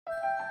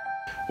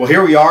Well,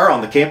 here we are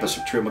on the campus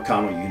of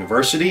Truett-McConnell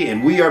University,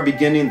 and we are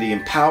beginning the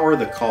Empower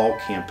the Call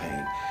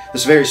campaign.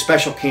 This is a very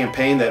special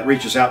campaign that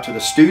reaches out to the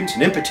students,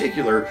 and in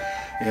particular,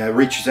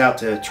 reaches out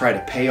to try to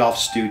pay off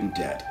student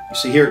debt. You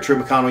see, here at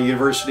Truett-McConnell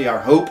University, our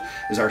hope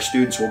is our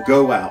students will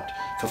go out,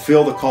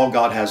 fulfill the call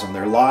God has on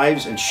their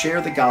lives, and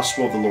share the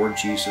gospel of the Lord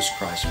Jesus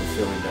Christ,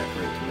 fulfilling that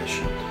great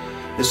commission.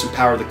 This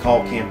Empower the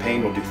Call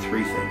campaign will do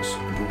three things.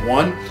 Number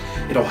one,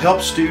 it'll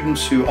help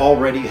students who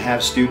already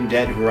have student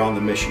debt who are on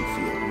the mission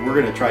field. We're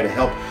going to try to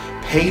help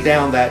pay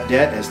down that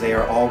debt as they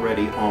are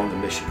already on the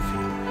mission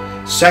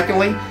field.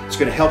 Secondly, it's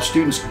going to help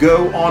students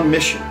go on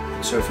mission.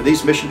 So for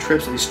these mission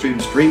trips that these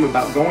students dream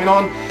about going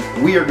on,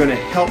 we are going to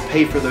help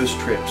pay for those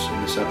trips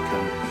in this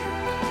upcoming year.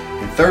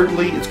 And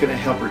thirdly, it's going to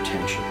help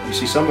retention. You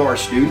see, some of our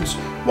students,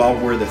 while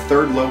we're the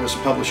third lowest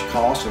published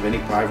cost of any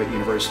private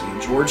university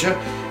in Georgia,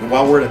 and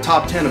while we're in the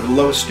top 10 of the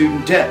lowest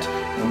student debt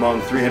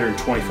among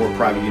 324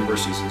 private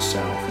universities in the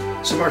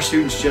South, some of our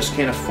students just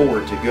can't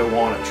afford to go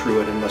on at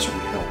Truett unless we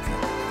help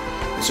them.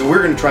 And so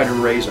we're going to try to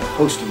raise a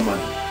host of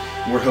money.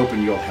 And we're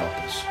hoping you'll help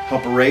us.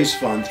 Help raise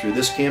funds through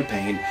this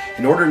campaign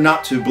in order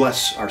not to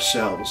bless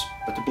ourselves,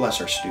 but to bless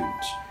our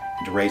students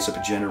and to raise up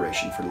a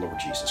generation for the Lord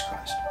Jesus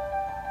Christ.